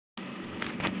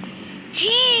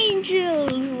Hey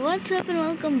angels, what's up and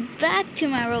welcome back to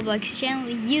my Roblox channel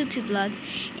YouTube vlogs.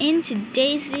 In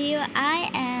today's video I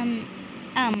am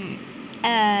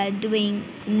doing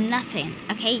nothing,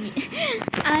 okay?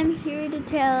 I'm here to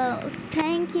tell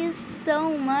thank you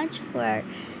so much for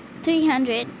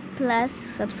 300 plus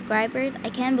subscribers. I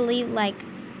can't believe, like,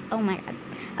 oh my god.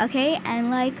 Okay, and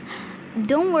like,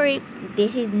 don't worry,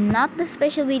 this is not the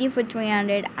special video for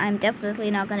 300. I'm definitely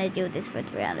not gonna do this for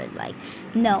 300, like,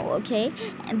 no, okay?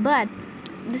 But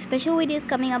the special video is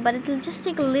coming up, but it'll just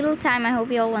take a little time. I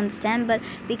hope you all understand, but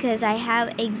because I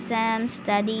have exams,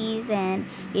 studies, and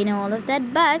all of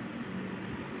that. But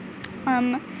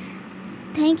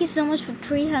thank you so much for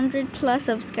 300 plus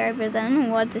subscribers. I don't know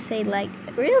what to say, like,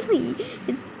 really.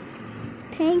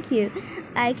 Thank you.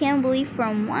 I can't believe,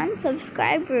 from 1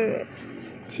 subscriber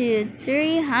to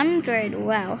 300.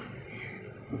 Wow.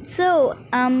 So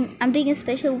I'm doing a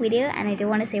special video and I don't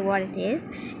want to say what it is.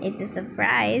 It's a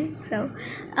surprise. So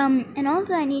and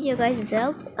also I need your guys'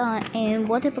 help in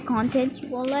what type of content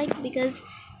you all like, because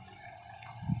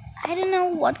I don't know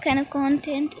what kind of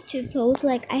content to post.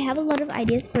 Like, I have a lot of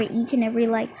ideas for each and every,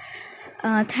 like,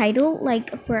 title,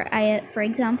 like for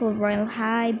example, Royal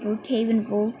High, Brookhaven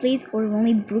roleplays, or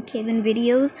only Brookhaven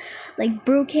videos, like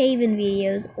Brookhaven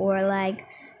videos, or like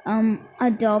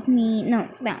adopt me, no,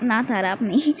 not adopt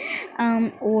me,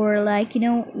 or like,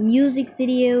 music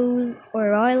videos, or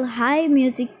Royal High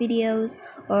music videos,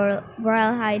 or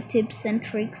Royal High tips and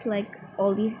tricks, like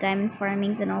all these diamond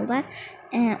farmings and all that,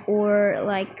 and or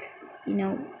like,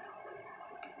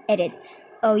 edits.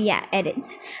 Oh yeah,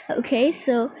 edits. Okay,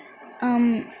 so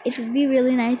it would be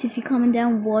really nice if you comment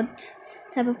down what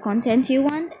type of content you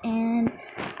want, and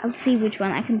I'll see which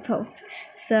one I can post.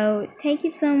 So thank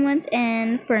you so much,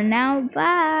 and for now,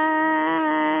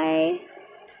 bye.